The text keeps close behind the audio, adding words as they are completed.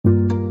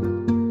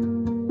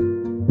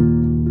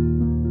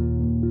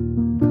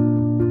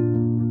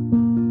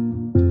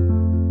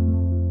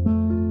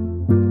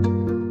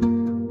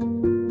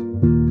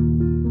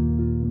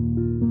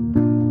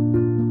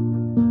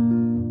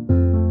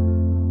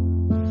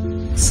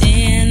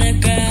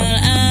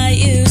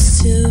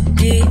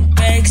be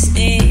breaks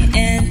me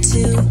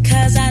into,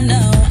 'cause I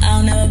know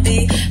I'll never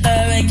be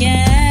her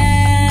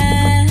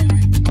again.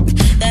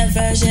 That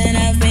version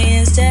of me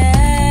is dead.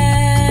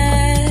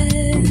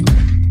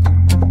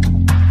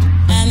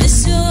 I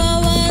miss who I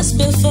was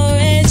before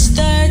age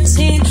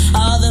 13.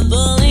 All the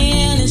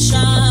bullying and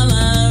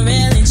trauma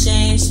really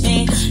changed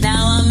me.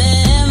 Now I'm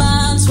in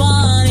my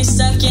 20s,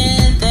 stuck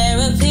in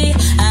therapy.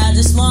 I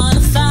just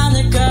wanna find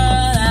the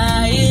girl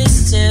I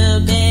used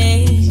to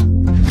be.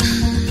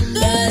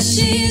 But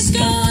she's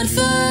gone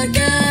for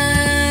good.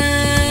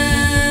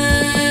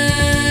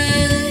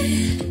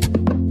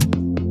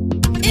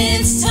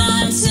 It's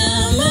time to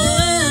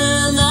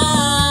move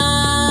on.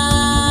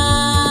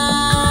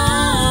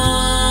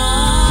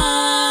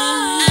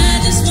 I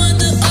just want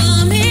the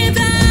old me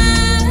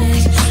back,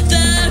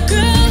 the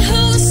girl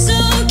who's so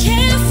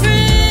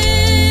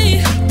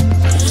carefree.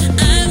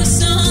 I was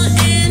so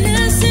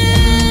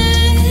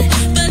innocent,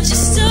 but you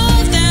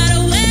stole that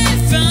away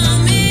from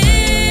me.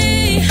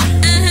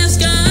 I have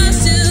scars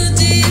too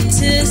deep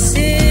to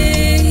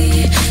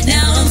see.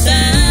 Now I'm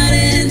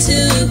fighting to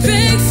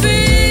break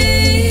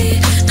free.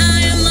 I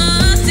am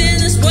lost in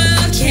this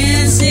world,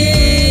 can't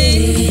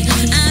see.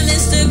 I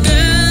miss the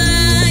girl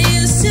I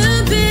used to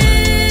be.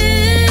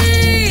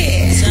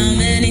 So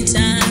many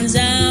times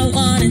I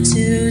wanted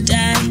to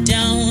die.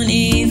 Don't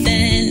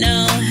even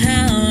know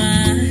how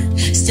I'm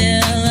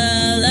still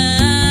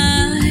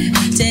alive.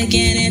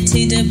 Taking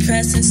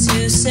antidepressants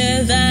to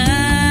survive.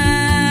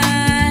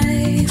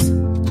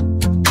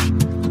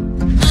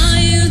 All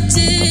you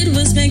did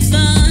was make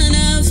fun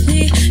of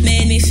me,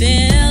 made me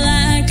feel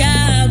like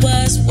I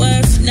was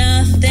worth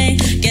nothing.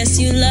 Guess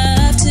you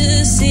love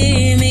to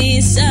see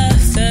me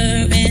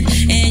suffering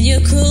in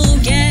your cruel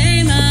game.